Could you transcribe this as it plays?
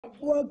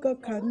What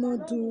God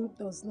cannot do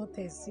does not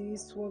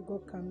exist. What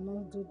God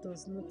cannot do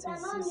does not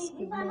exist.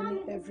 Good morning,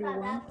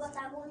 everyone.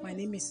 My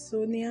name is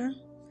Sonia,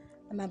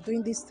 and I'm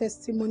doing this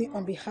testimony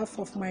on behalf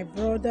of my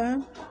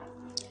brother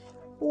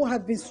who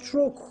had been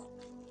struck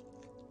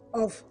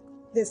of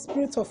the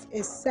spirit of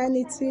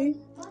insanity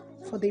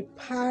for the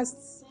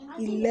past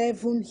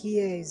 11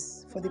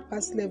 years. For the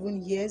past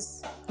 11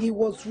 years, he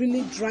was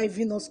really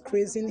driving us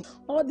crazy.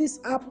 All this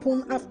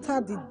happened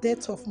after the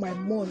death of my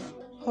mom.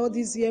 All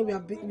this year we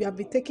have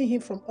been taking him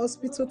from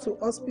hospital to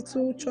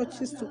hospital,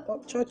 churches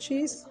to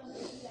churches.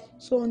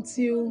 So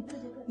until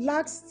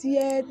last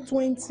year,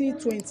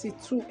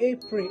 2022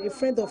 April, a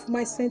friend of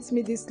mine sent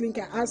me this link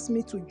and asked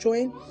me to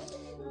join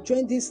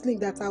this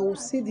link, that I will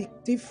see the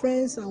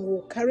difference and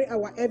will carry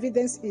our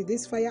evidence in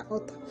this fire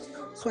altar.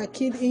 So I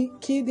keyed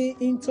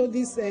into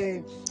this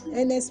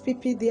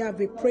Nsppd. I've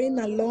been praying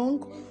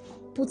along,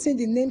 putting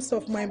the names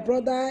of my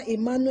brother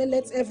Emmanuel.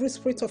 Let every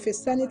spirit of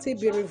insanity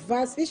be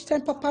reversed. Each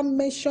time Papa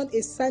mentioned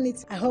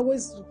insanity, I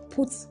always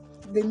put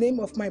the name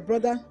of my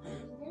brother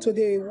to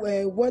the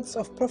words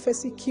of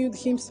prophecy. Killed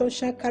him,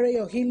 sunshine, carry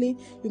your healing,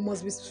 you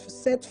must be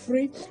set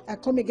free. I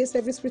come against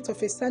every spirit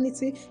of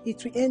insanity.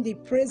 It will end in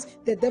praise.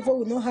 The devil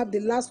will not have the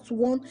last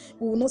one.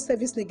 We will not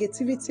service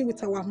negativity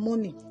with our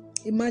money.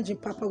 Imagine,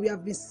 Papa, we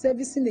have been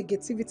servicing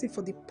negativity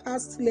for the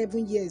past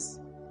 11 years.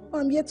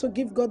 I'm here to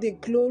give God the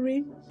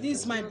glory. This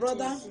is my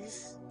brother.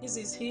 This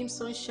is him,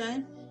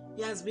 sunshine.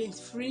 He has been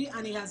free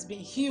and he has been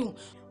healed.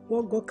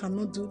 What God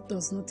cannot do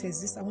does not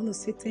exist. I want to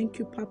say thank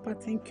you, Papa.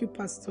 Thank you,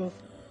 Pastor.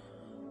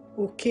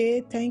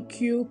 Okay,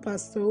 thank you,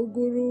 Pastor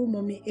Oguru,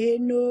 Mommy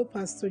Eno,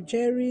 Pastor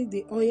Jerry.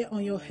 The oil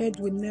on your head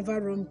will never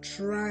run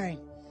dry.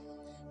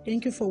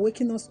 Thank you for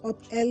waking us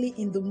up early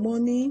in the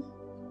morning,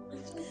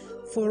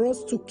 for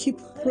us to keep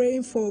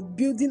praying, for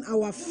building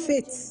our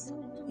faith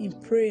in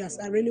prayers.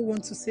 I really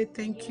want to say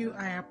thank you.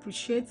 I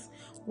appreciate.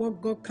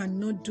 What God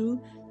cannot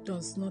do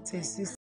does not exist.